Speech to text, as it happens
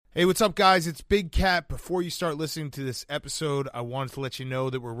Hey, what's up, guys? It's Big Cat. Before you start listening to this episode, I wanted to let you know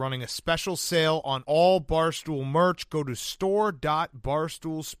that we're running a special sale on all Barstool merch. Go to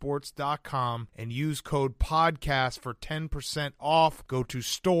store.barstoolsports.com and use code PODCAST for 10% off. Go to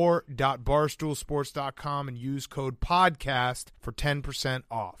store.barstoolsports.com and use code PODCAST for 10%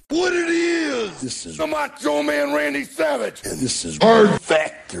 off. What it is, this is the Macho Man Randy Savage, and this is Hard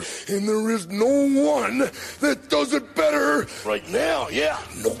Factor, and there is no one that does it better right now. Yeah,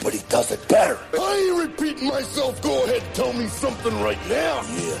 nobody does it better. I ain't repeating myself. Go ahead, tell me something right now.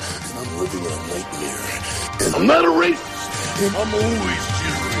 Yeah, and I'm living a nightmare, and I'm not a racist, and I'm always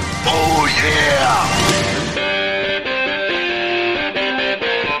cheering. Oh yeah!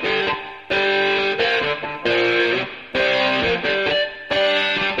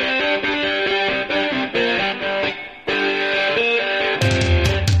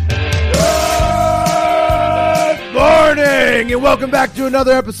 And welcome back to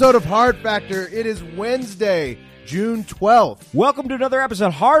another episode of Hard Factor. It is Wednesday, June 12th. Welcome to another episode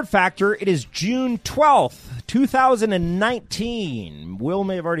of Hard Factor. It is June 12th, 2019. Will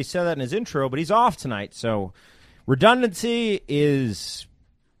may have already said that in his intro, but he's off tonight, so redundancy is...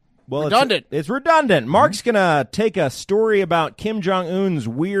 Well, redundant. It's redundant. Mark's going to take a story about Kim Jong-un's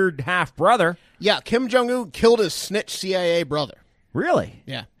weird half-brother. Yeah, Kim Jong-un killed his snitch CIA brother. Really?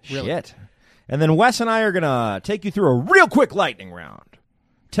 Yeah, really. Shit. And then Wes and I are going to take you through a real quick lightning round.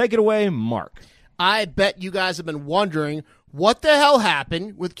 Take it away, Mark. I bet you guys have been wondering what the hell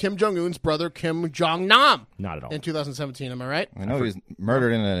happened with Kim Jong-un's brother, Kim Jong-nam. Not at all. In 2017, am I right? I know he was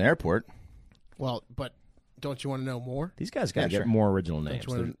murdered in an airport. Well, but don't you want to know more? These guys got to get more original names.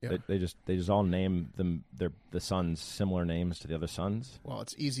 They just all name them the sons similar names to the other sons. Well,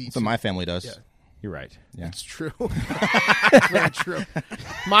 it's easy. That's what my family does. Yeah. You're right. Yeah. It's true. It's very true.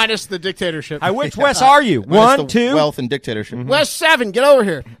 Minus the dictatorship. Which Wes are you? One, two? Wealth and dictatorship. Mm-hmm. Wes 7, get over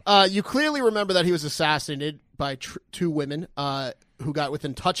here. You clearly remember that he was assassinated by two women who got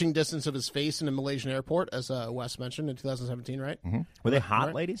within touching distance of his face in a Malaysian airport, as Wes mentioned in 2017, right? Mm-hmm. Were they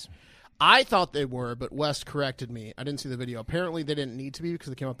hot ladies? I thought they were, but Wes corrected me. I didn't see the video. Apparently, they didn't need to be because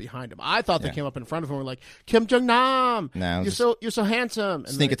they came up behind him. I thought they came up in front of him and were like, Kim Jong-nam, no, you're so handsome.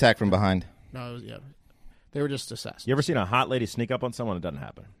 And sneak attack from behind. No, they were just assassins. You ever seen a hot lady sneak up on someone? It doesn't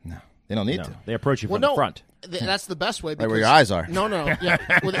happen. No, they don't need to. They approach you from the front. That's the best way. Because, right where your eyes are. No.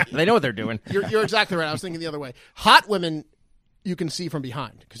 Yeah, well, they know what they're doing. You're exactly right. I was thinking the other way. Hot women, you can see from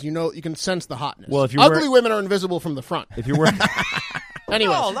behind because you can sense the hotness. Well, if ugly women are invisible from the front. If you're wearing...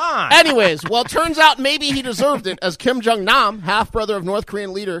 Hold on. Anyways, well, it turns out maybe he deserved it, as Kim Jong-nam, half-brother of North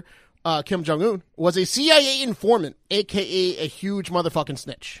Korean leader Kim Jong-un, was a CIA informant, a.k.a. a huge motherfucking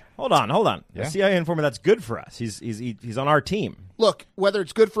snitch. Hold on. Yeah. A CIA informant, that's good for us. He's on our team. Look, whether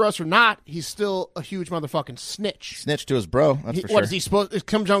it's good for us or not, he's still a huge motherfucking snitch. Snitch to his bro, that's for sure. What, is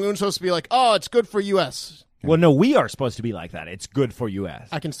Kim Jong-un supposed to be like, oh, it's good for U.S.? Well, no, we are supposed to be like that. It's good for U.S.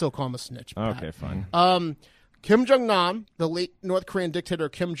 I can still call him a snitch. Okay, fine. Kim Jong-nam, the late North Korean dictator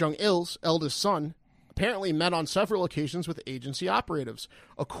Kim Jong-il's eldest son, apparently met on several occasions with agency operatives,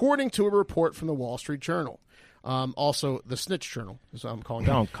 according to a report from the Wall Street Journal. Also, the Snitch Journal, is what I'm calling it.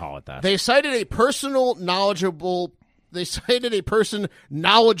 Don't call it that. They cited a person knowledgeable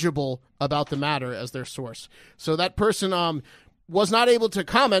about the matter as their source. So that person was not able to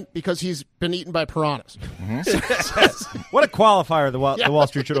comment because he's been eaten by piranhas. Mm-hmm. What a qualifier the Wall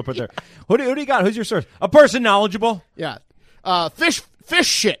Street Journal put there. Who do you got? Who's your source? A person knowledgeable? Yeah. Fish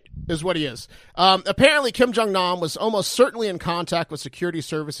shit is what he is. Apparently, Kim Jong-nam was almost certainly in contact with security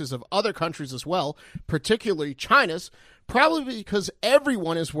services of other countries as well, particularly China's, probably because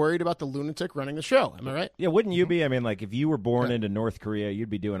everyone is worried about the lunatic running the show. Am I right? Yeah, wouldn't you be? I mean, like, if you were born into North Korea, you'd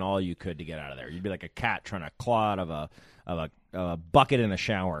be doing all you could to get out of there. You'd be like a cat trying to claw out of a bucket in a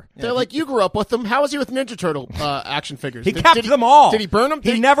shower. They're like, you grew up with them. How was he with Ninja Turtle action figures? He kept them all. Did he burn them?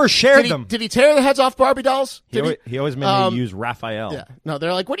 He never shared them. Did he tear the heads off Barbie dolls? He always made me use Raphael. Yeah. No,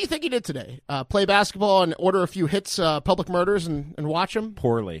 they're like, what do you think he did today? Play basketball and order a few hits, public murders, and watch them?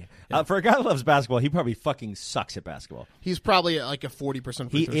 Poorly. Yeah. For a guy who loves basketball, he probably fucking sucks at basketball. He's probably like a 40%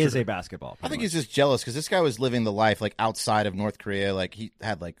 He is a basketball. I think he's just jealous because this guy was living the life like outside of North Korea. Like he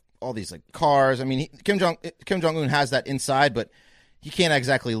had like all these like cars. I mean, Kim Jong-un has that inside, but he can't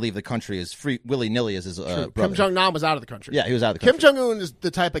exactly leave the country as free willy-nilly as his brother. Kim Jong-nam was out of the country. Yeah, he was out of the country. Kim Jong-un is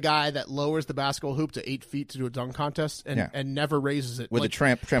the type of guy that lowers the basketball hoop to 8 feet to do a dunk contest and never raises it. With a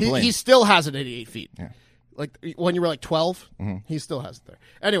trampoline. He still has it at 8 feet. Yeah. Like when you were like 12, he still has it there.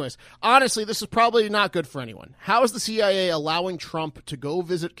 Anyways, honestly, this is probably not good for anyone. How is the CIA allowing Trump to go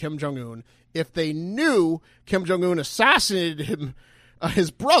visit Kim Jong-un if they knew Kim Jong-un assassinated him,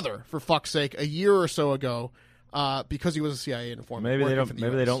 his brother, for fuck's sake, a year or so ago? because he was a CIA informant. Maybe they working for don't. the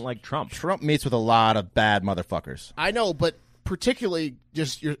Maybe they US. don't like Trump. Trump meets with a lot of bad motherfuckers. I know, but particularly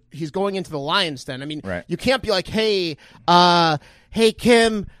he's going into the lion's den. I mean, Right. You can't be like, hey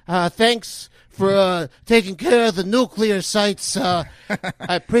Kim, thanks for taking care of the nuclear sites. I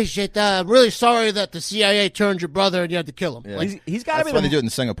appreciate that. I'm really sorry that the CIA turned your brother and you had to kill him. Yeah. Like, He's got to That's be why they do it in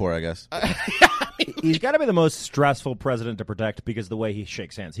Singapore, I guess. He's got to be the most stressful president to protect because of the way he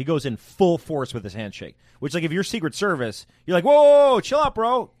shakes hands. He goes in full force with his handshake, which, like, if you're Secret Service, you're like, whoa, chill out,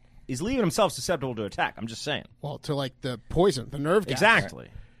 bro. He's leaving himself susceptible to attack. I'm just saying. well, to like the poison, the nerve gas. Exactly.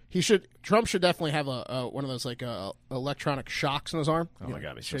 Trump should definitely have one of those like electronic shocks in his arm. Oh, my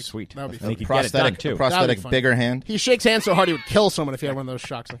God, he's so sweet. That would be I think fun. he could get it done, Prosthetic, too. prosthetic funny. bigger hand. He shakes hands so hard he would kill someone if he had one of those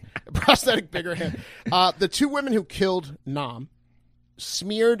shocks. A prosthetic bigger hand. The two women who killed Nam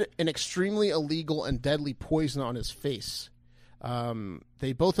smeared an extremely illegal and deadly poison on his face.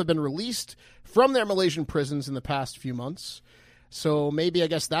 They both have been released from their Malaysian prisons in the past few months. So maybe I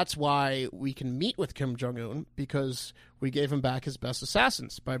guess that's why we can meet with Kim Jong-un, because we gave him back his best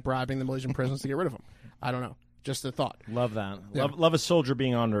assassins by bribing the Malaysian prisons to get rid of him. I don't know. Just a thought. Love that. Yeah. Love a soldier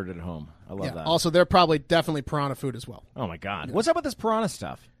being honored at home. I love that. Also, they're probably definitely piranha food as well. Oh, my God. What's up with this piranha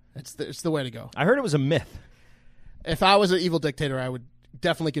stuff? It's the way to go. I heard it was a myth. If I was an evil dictator, I would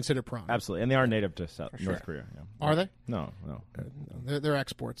definitely consider piranha. Absolutely. And they are native to North Korea. Yeah. Are they? No. They're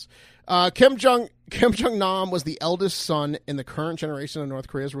exports. Kim Jong-nam was the eldest son in the current generation of North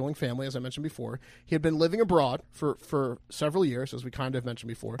Korea's ruling family, as I mentioned before. He had been living abroad for several years, as we kind of mentioned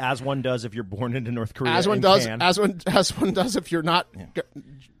before. As one does if you're born into North Korea. As one and does, can. as one does if you're not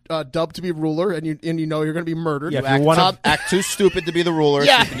dubbed to be ruler and you know you're going to be murdered. Yeah, You if you're one of- Act too stupid to be the ruler,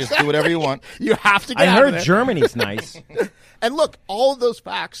 Yeah. so you can just do whatever you want. you have to get I out of heard there. Germany's nice. And look, all of those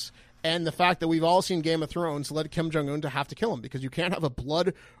facts and the fact that we've all seen Game of Thrones led Kim Jong-un to have to kill him, because you can't have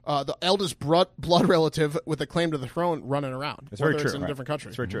the eldest blood relative with a claim to the throne running around. It's very whether true. It's in a different country.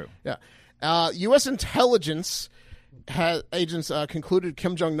 It's very true. Yeah. U.S. intelligence agents concluded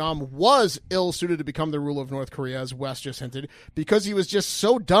Kim Jong-nam was ill-suited to become the ruler of North Korea, as Wes just hinted, because he was just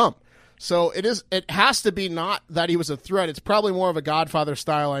so dumb. So it has to be not that he was a threat. It's probably more of a Godfather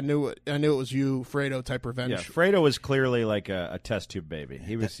style. I knew it was you, Fredo type revenge. Yeah, Fredo was clearly like a test tube baby.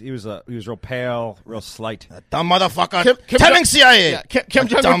 He was real pale, real slight. Dumb motherfucker. Kim Telling Jong- CIA. Yeah, Kim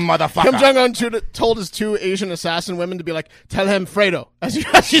Jong-un, Dumb motherfucker. Kim Jong-un told his two Asian assassin women to be like, tell him Fredo as you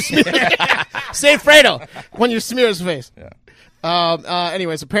smear. Say Fredo when you smear his face. Yeah.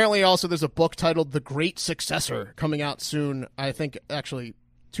 Anyways, apparently also there's a book titled The Great Successor coming out soon. I think actually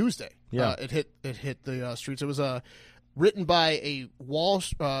Tuesday. Yeah. It hit the streets. It was written by a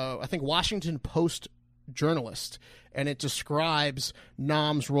Washington Post journalist, and it describes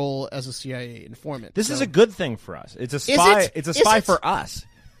Nam's role as a CIA informant. This So- is a good thing for us. It's a spy. it? It's a Is spy it? for us.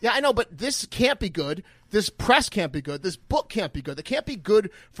 Yeah, I know, but this can't be good. This press can't be good. This book can't be good. It can't be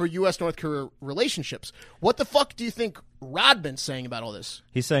good for U.S.-North Korea relationships. What the fuck do you think Rodman's saying about all this?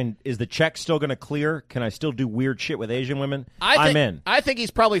 He's saying, is the check still going to clear? Can I still do weird shit with Asian women? I'm in. I think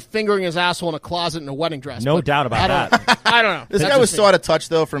he's probably fingering his asshole in a closet in a wedding dress. No but doubt about I don't- that. I don't know. This That's guy was just so me. out of touch,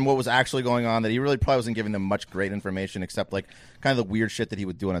 though, from what was actually going on, that he really probably wasn't giving them much great information, except like kind of the weird shit that he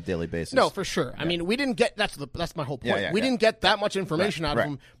would do on a daily basis. No, for sure. I mean, we didn't get that's my whole point. Yeah, we yeah. didn't get that much information out of right.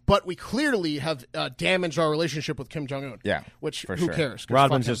 him, but we clearly have damaged our relationship with Kim Jong Un. Yeah, which for who sure. cares? 'Cause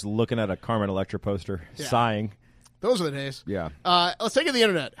Rodman's fuck him. just looking at a Carmen Electra poster, sighing. Those are the days. Yeah. Let's take it to the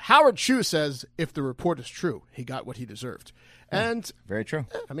internet. Howard Chu says if the report is true, he got what he deserved. And Very true.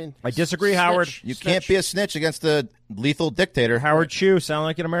 I mean, I disagree, Howard. You can't be a snitch against a lethal dictator. Howard Chu, sound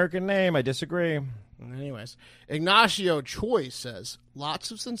like an American name. I disagree. Anyways, Ignacio Choi says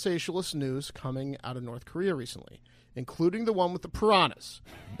lots of sensationalist news coming out of North Korea recently, including the one with the piranhas.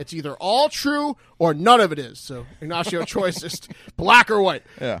 It's either all true or none of it is. So Ignacio Choi is just black or white.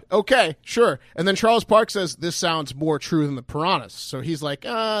 Yeah. Okay, sure. And then Charles Park says this sounds more true than the piranhas. So he's like,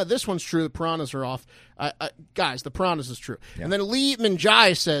 this one's true. The piranhas are off. Guys, the piranhas is true. Yeah. And then Lee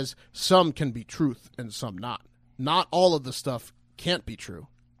Minjai says some can be truth and some not. Not all of the stuff can't be true.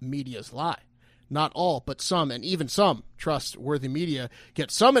 Media's lie. Not all, but some, and even some trustworthy media get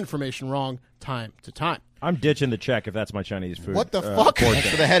some information wrong time to time. I'm ditching the check if that's my Chinese food. What the fuck? Thanks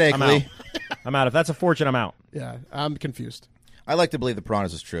for the headache, I'm Lee. out. I'm out. If that's a fortune, I'm out. Yeah, I'm confused. I like to believe the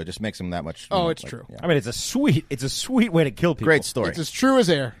piranhas is true. It just makes them that much. Oh, it's true. Yeah. I mean, it's a sweet way to kill people. Great story. It's as true as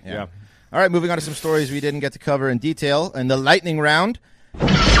air. Yeah. All right, moving on to some stories we didn't get to cover in detail. In the lightning round,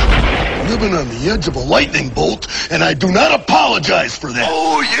 Living on the edge of a lightning bolt, and I do not apologize for that.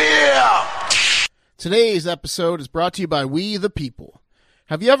 Oh, yeah! Today's episode is brought to you by We the People.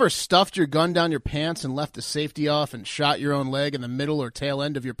 Have you ever stuffed your gun down your pants and left the safety off and shot your own leg in the middle or tail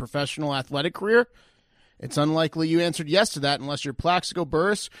end of your professional athletic career? It's unlikely you answered yes to that unless you're Plaxico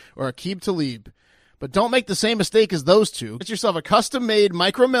Burress or Aqib Talib. But don't make the same mistake as those two. Get yourself a custom-made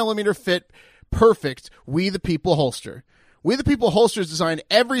micromillimeter fit, perfect We the People holster. We the People holsters designed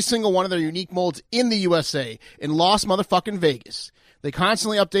every single one of their unique molds in the USA, in Las motherfucking Vegas. They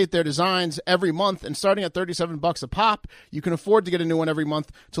constantly update their designs every month, and starting at $37 a pop, you can afford to get a new one every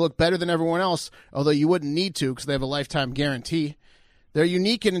month to look better than everyone else, although you wouldn't need to because they have a lifetime guarantee. Their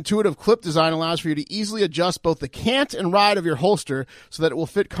unique and intuitive clip design allows for you to easily adjust both the cant and ride of your holster so that it will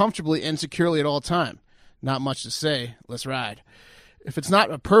fit comfortably and securely at all time. Not much to say. Let's ride. If it's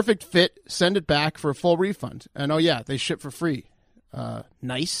not a perfect fit, send it back for a full refund. And oh yeah, they ship for free.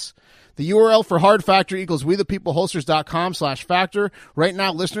 Nice. The URL for Hard Factor equals WeThePeopleHolsters.com/factor. Right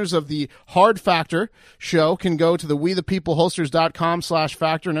now, listeners of the Hard Factor show can go to the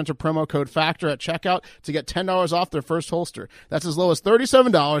WeThePeopleHolsters.com/factor and enter promo code FACTOR at checkout to get $10 off their first holster. That's as low as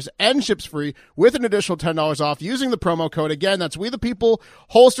 $37 and ships free with an additional $10 off using the promo code. Again, that's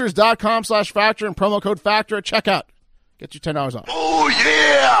WeThePeopleHolsters.com/factor and promo code FACTOR at checkout. Get you $10 off. Oh,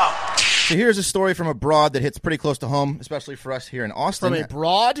 yeah! So here's a story from abroad that hits pretty close to home, especially for us here in Austin. From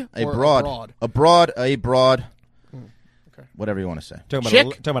abroad? Abroad. Whatever you want to say.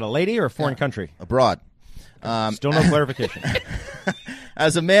 Talking about a lady or a foreign country? Abroad. Still no clarification.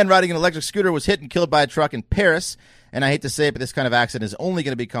 As a man riding an electric scooter was hit and killed by a truck in Paris. And I hate to say it, but this kind of accident is only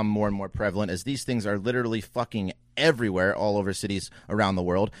going to become more and more prevalent as these things are literally fucking everywhere all over cities around the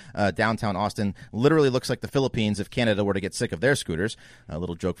world. Downtown Austin literally looks like the Philippines if Canada were to get sick of their scooters. A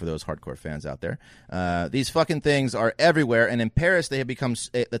little joke for those hardcore fans out there. These fucking things are everywhere, and in Paris they have become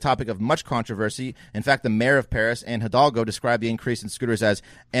the topic of much controversy. In fact, the mayor of Paris, Anne Hidalgo, described the increase in scooters as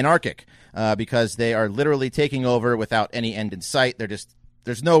anarchic because they are literally taking over without any end in sight.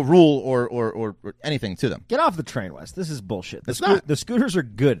 There's no rule or anything to them. Get off the train, Wes. This is bullshit. The scooters are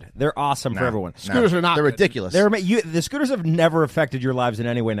good. They're awesome for everyone. Scooters are not. They're good. ridiculous. The scooters have never affected your lives in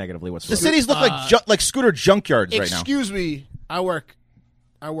any way negatively The whatsoever. cities look like scooter junkyards right now. Excuse me. I work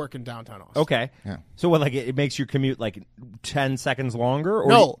in downtown Austin. Okay. Yeah. So what, like it makes your commute like 10 seconds longer? Or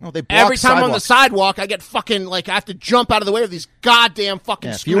No, they block every time I'm on the sidewalks. sidewalk, I get fucking I have to jump out of the way of these goddamn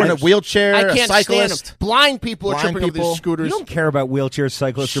fucking If scooters. you were in a wheelchair, I a can't cyclist, stand them. Blind people are Blind tripping over people. these scooters. You don't care about wheelchairs,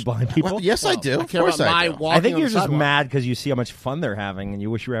 cyclists, or blind people? Well, yes, I do. I Of care course about I my do. walking I think on you're the just sidewalk. mad because you see how much fun they're having and you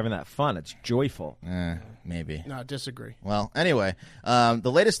wish you were having that fun. It's joyful. Maybe. No, I disagree. Well, anyway,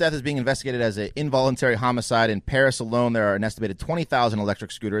 the latest death is being investigated as an involuntary homicide. In Paris alone, there are an estimated 20,000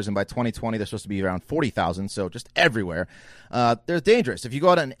 electric scooters, and by 2020, they're supposed to be around 40,000, so just everywhere. They're dangerous. If you go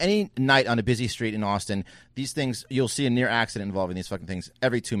out on any night on a busy street in Austin, these things, you'll see a near accident involving these fucking things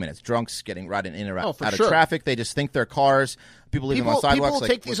every 2 minutes. Drunks getting riding in or out for of sure. traffic. They just think they're cars. People leave them on sidewalks. People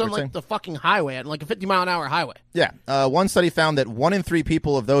take these on the fucking highway, at like a 50-mile-an-hour highway. Yeah. One study found that 1 in 3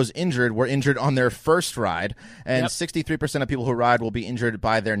 people of those injured were injured on their first ride, and 63% of people who ride will be injured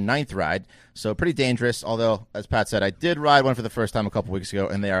by their 9th ride. So pretty dangerous, although, as Pat said, I did ride one for the first time a couple weeks ago,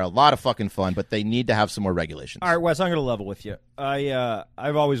 and they are a lot of fucking fun, but they need to have some more regulations. All right, Wes, I'm going to level with you.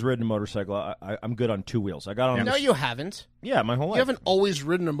 I've always ridden a motorcycle. I'm good on 2 wheels. I got on. No, you haven't. Yeah, my whole life. You haven't always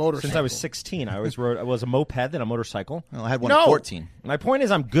ridden a motorcycle. Since I was 16, I always rode. I was a moped, then a motorcycle. Well, I had one at 14. My point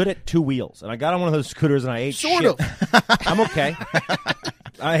is, I'm good at 2 wheels, and I got on one of those scooters, and I ate Sort shit. of. I'm okay.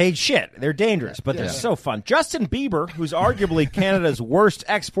 I hate shit. They're dangerous, but they're so fun. Justin Bieber, who's arguably Canada's worst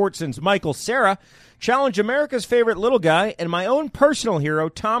export since Michael Cera, challenged America's favorite little guy and my own personal hero,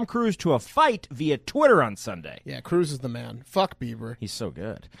 Tom Cruise, to a fight via Twitter on Sunday. Yeah, Cruz is the man. Fuck Bieber. He's so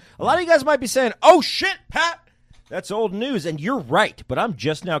good. A lot of you guys might be saying, oh shit, Pat, that's old news, and you're right, but I'm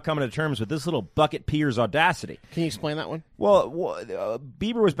just now coming to terms with this little bucket peer's audacity. Can you explain that one? Well,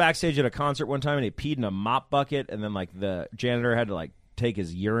 Bieber was backstage at a concert one time, and he peed in a mop bucket, and then the janitor had to take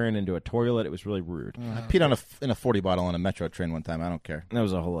his urine into a toilet. It was really rude. I peed in a 40 bottle on a metro train one time. I don't care. That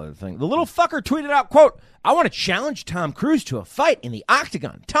was a whole other thing. The little fucker tweeted out, quote, I want to challenge Tom Cruise to a fight in the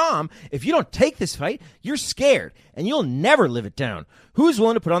octagon. Tom, if you don't take this fight, you're scared, and you'll never live it down. Who's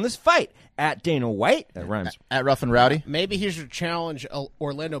willing to put on this fight? At Dana White. That rhymes. At Rough and Rowdy. Maybe he should challenge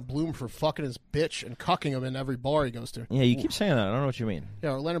Orlando Bloom for fucking his bitch and cucking him in every bar he goes to. Yeah, you keep saying that. I don't know what you mean.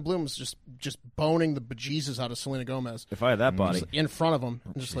 Yeah, Orlando Bloom's just boning the bejesus out of Selena Gomez. If I had that body. Just in front of him.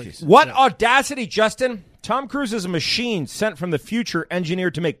 Just What audacity, Justin? Tom Cruise is a machine sent from the future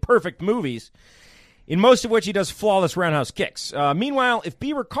engineered to make perfect movies, in most of which he does flawless roundhouse kicks. Meanwhile, if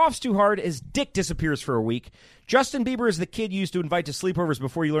Bieber coughs too hard, his dick disappears for a week. Justin Bieber is the kid you used to invite to sleepovers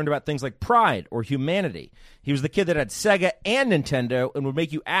before you learned about things like pride or humanity. He was the kid that had Sega and Nintendo and would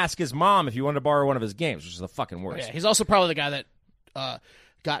make you ask his mom if you wanted to borrow one of his games, which is the fucking worst. Yeah, he's also probably the guy that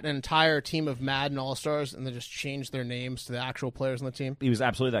got an entire team of Madden All-Stars and then just changed their names to the actual players on the team? He was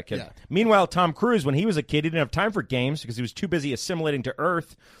absolutely that kid. Yeah. Meanwhile, Tom Cruise, when he was a kid, he didn't have time for games because he was too busy assimilating to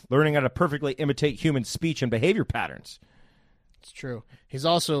Earth, learning how to perfectly imitate human speech and behavior patterns. It's true. He's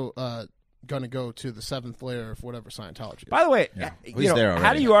also going to go to the seventh layer of whatever Scientology is. By the way, He's there already.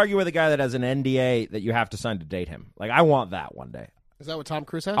 how do you argue with a guy that has an NDA that you have to sign to date him? Like, I want that one day. Is that what Tom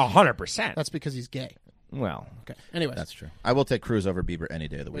Cruise has? 100%. That's because he's gay. Well, Okay. Anyways. That's true. I will take Cruz over Bieber any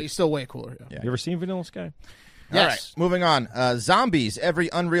day of the But week. he's still way cooler. Yeah. you ever seen Vanilla Sky? Yes. All right, moving on. Zombies, every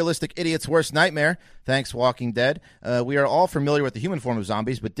unrealistic idiot's worst nightmare. Thanks, Walking Dead. We are all familiar with the human form of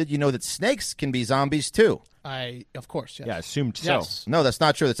zombies, but did you know that snakes can be zombies too? Of course, yes. Yeah, assumed Yes. so. No, that's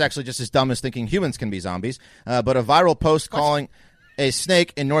not true. That's actually just as dumb as thinking humans can be zombies. But a viral post calling a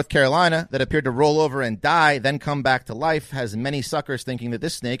snake in North Carolina that appeared to roll over and die, then come back to life, has many suckers thinking that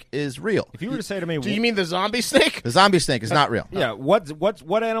this snake is real. If you were to say to me, Do you mean the zombie snake? The zombie snake is not real. yeah,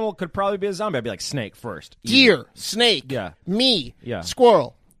 what animal could probably be a zombie? I'd be like snake first. Deer, snake, Yeah. me, Yeah.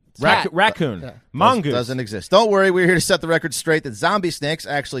 squirrel, rat. Raccoon, mongoose. Doesn't exist. Don't worry, we're here to set the record straight that zombie snakes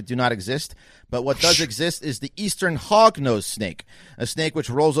actually do not exist. But what does exist is the eastern hognose snake, a snake which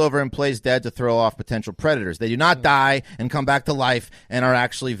rolls over and plays dead to throw off potential predators. They do not die and come back to life and are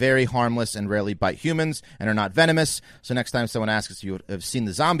actually very harmless and rarely bite humans and are not venomous. So next time someone asks if you have seen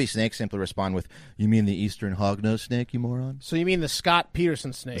the zombie snake, simply respond with, "You mean the eastern hognose snake, you moron?" So you mean the Scott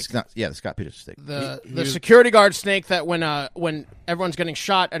Peterson snake? The Scott Peterson snake. The security guard snake that when everyone's getting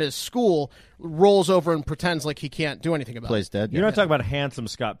shot at his school rolls over and pretends like he can't do anything about Plays it. dead. You're not talking about handsome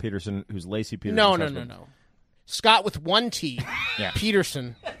Scott Peterson, who's Lacey Peterson. No. Scott with one T.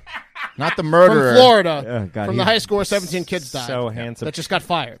 Peterson Not the from murderer. Florida, Oh, God, from the he's high school where 17 kids died. so handsome. That just got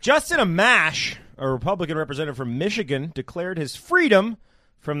fired. Justin Amash, a Republican representative from Michigan, declared his freedom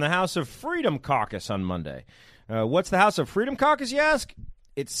from the House of Freedom Caucus on Monday. What's the House of Freedom Caucus, you ask?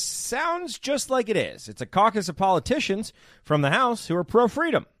 It sounds just like it is. It's a caucus of politicians from the House who are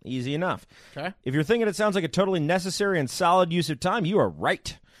pro-freedom. Easy enough. Okay. If you're thinking it sounds like a totally necessary and solid use of time, you are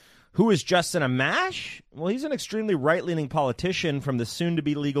right. Who is Justin Amash? Well, he's an extremely right-leaning politician from the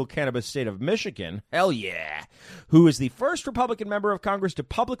soon-to-be legal cannabis state of Michigan. Hell yeah. Who is the first Republican member of Congress to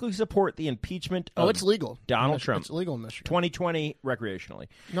publicly support the impeachment of It's legal. Donald Trump. It's legal in Michigan. 2020 recreationally.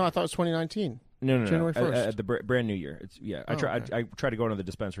 No, I thought it was 2019. No. January 1st. The brand new year. I tried to go into the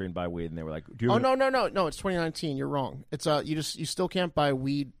dispensary and buy weed, and they were like, "Do you?" Oh no! It's 2019. You're wrong. It's you still can't buy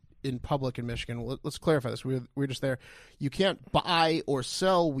weed in public in Michigan. Let's clarify this. We're just there. You can't buy or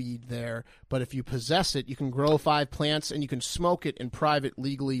sell weed there, but if you possess it, you can grow 5 plants and you can smoke it in private,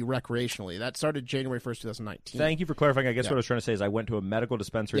 legally, recreationally. That started January 1st, 2019. Thank you for clarifying. I guess what I was trying to say is I went to a medical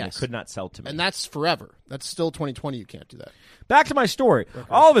dispensary and Yes. they could not sell to me. And that's forever. That's still 2020. You can't do that. Back to my story.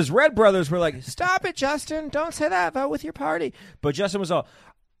 All of his red brothers were like, "Stop it, Justin. Don't say that. Vote with your party." But Justin was all,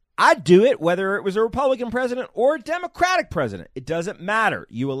 "I'd do it whether it was a Republican president or a Democratic president. It doesn't matter.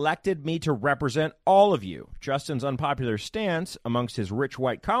 You elected me to represent all of you." Justin's unpopular stance amongst his rich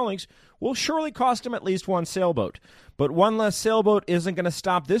white colleagues will surely cost him at least one sailboat. But one less sailboat isn't going to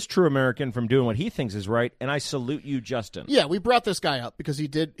stop this true American from doing what he thinks is right, and I salute you, Justin. Yeah, we brought this guy up because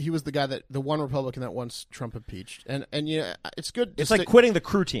he was the guy the one Republican that once Trump impeached. And it's good. It's like quitting the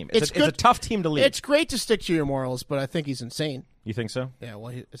crew team. It's good. a tough team to lead. It's great to stick to your morals, but I think he's insane. You think so? Yeah,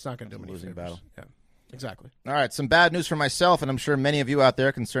 well, it's not going to do him any Losing favors. battle. Yeah, exactly. All right, some bad news for myself, and I'm sure many of you out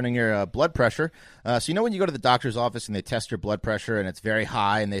there concerning your blood pressure. So when you go to the doctor's office and they test your blood pressure and it's very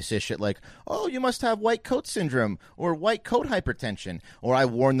high and they say shit like, "Oh, you must have white coat syndrome or white coat hypertension," or I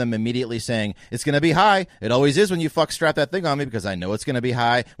warn them immediately saying, "It's going to be high. It always is when you strap that thing on me because I know it's going to be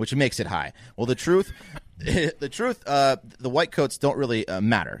high," which makes it high. Well, the truth, the white coats don't really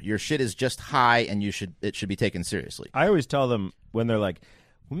matter. Your shit is just high, and it should be taken seriously. I always tell them when they're like,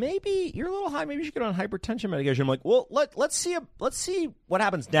 "Maybe you're a little high. Maybe you should get on hypertension medication." I'm like, "Well, let's see what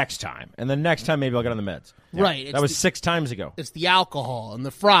happens next time, and then next time maybe I'll get on the meds." Right. That was 6 times ago. It's the alcohol and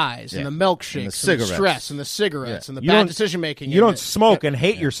the fries and the milkshakes and the cigarettes. stress and the cigarettes and the You bad don't- decision making. You don't smoke and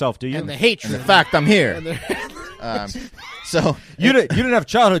hate yourself, do you? and the hatred. In fact, I'm here. So You didn't have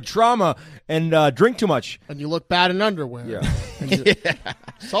childhood trauma and drink too much. and you look bad in underwear. Yeah.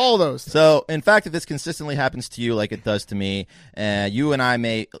 It's all those things. So, in fact, if this consistently happens to you like it does to me, you and I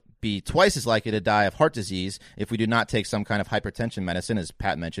may be twice as likely to die of heart disease if we do not take some kind of hypertension medicine, as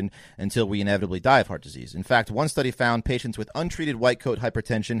Pat mentioned, until we inevitably die of heart disease. In fact, one study found patients with untreated white coat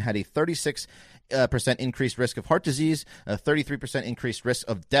hypertension had a 36% increased risk of heart disease, a 33% increased risk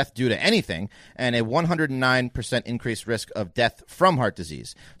of death due to anything, and a 109% increased risk of death from heart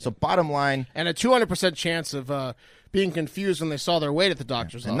disease. So bottom line, And a 200% chance of being confused when they saw their weight at the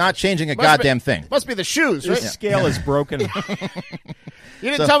doctor's office. And not changing a goddamn thing. Must be the shoes, right? This scale is broken. You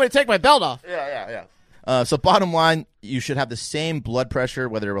didn't tell me to take my belt off. Yeah. So bottom line, you should have the same blood pressure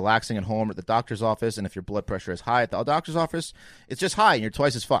whether you're relaxing at home or at the doctor's office. And if your blood pressure is high at the doctor's office, it's just high and you're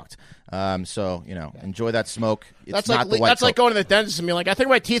twice as fucked. So, enjoy that smoke. It's That's like going to the dentist and being like, I think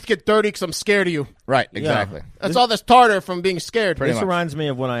my teeth get dirty because I'm scared of you. Right, exactly. Yeah. That's all this tartar from being scared. This reminds me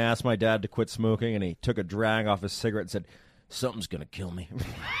of when I asked my dad to quit smoking and he took a drag off his cigarette and said, something's going to kill me.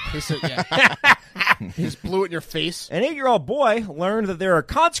 He said, yeah. He just blew it in your face. An 8-year-old boy learned that there are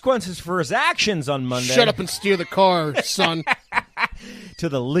consequences for his actions on Monday. Shut up and steer the car, son. To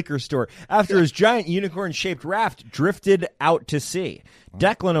the liquor store after his giant unicorn-shaped raft drifted out to sea.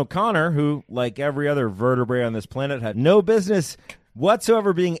 Declan O'Connor, who, like every other vertebrae on this planet, had no business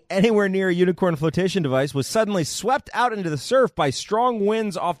whatsoever being anywhere near a unicorn flotation device, was suddenly swept out into the surf by strong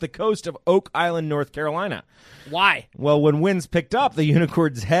winds off the coast of Oak Island, North Carolina. Why? Well, when winds picked up, the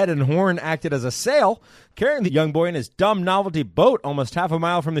unicorn's head and horn acted as a sail, carrying the young boy in his dumb novelty boat almost half a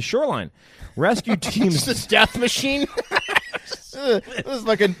mile from the shoreline. Rescue teams... It's a death machine? This is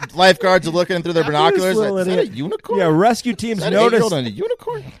like lifeguards are looking through their binoculars. Is that a unicorn? Yeah, rescue teams noticed... On a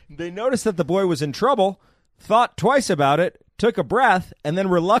unicorn? They noticed that the boy was in trouble, thought twice about it, took a breath, and then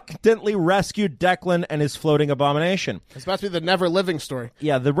reluctantly rescued Declan and his floating abomination. It's about to be the never living story.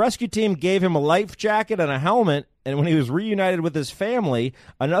 Yeah, the rescue team gave him a life jacket and a helmet, and when he was reunited with his family,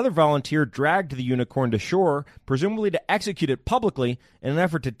 another volunteer dragged the unicorn to shore, presumably to execute it publicly in an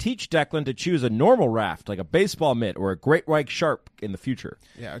effort to teach Declan to choose a normal raft, like a baseball mitt or a great white shark in the future.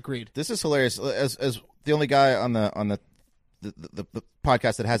 Yeah, agreed. This is hilarious. As the only guy on the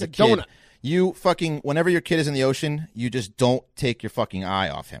podcast that has a kid... Donut. You fucking, whenever your kid is in the ocean, you just don't take your fucking eye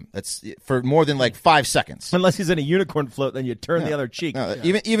off him. That's for more than like 5 seconds. Unless he's in a unicorn float, then you turn the other cheek. No,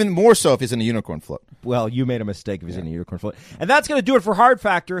 even more so if he's in a unicorn float. Well, you made a mistake if he's in a unicorn float. And that's going to do it for Hard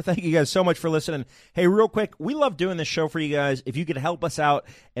Factor. Thank you guys so much for listening. Hey, real quick, we love doing this show for you guys. If you could help us out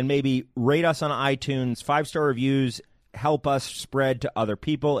and maybe rate us on iTunes, 5-star reviews, help us spread to other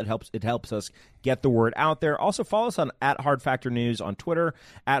people. It helps us get the word out there. Also, follow us on @HardFactorNews on Twitter,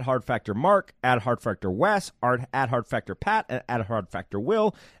 @HardFactorMark, @HardFactorWes, @HardFactorPat, and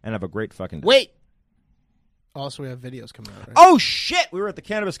 @HardFactorWill, and have a great fucking day. Wait! Also, we have videos coming out. Right? Oh, shit! We were at the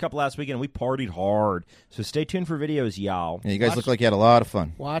Cannabis Cup last weekend, and we partied hard. So stay tuned for videos, y'all. Yeah, you guys look like you had a lot of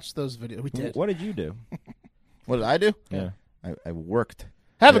fun. Watch those videos. We did. What did you do? What did I do? Yeah. I worked.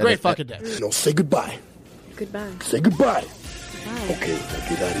 Have a great fucking day. No, say goodbye. Goodbye. Say goodbye. Bye. Okay, now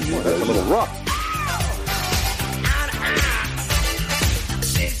get out of here. That's a little rough.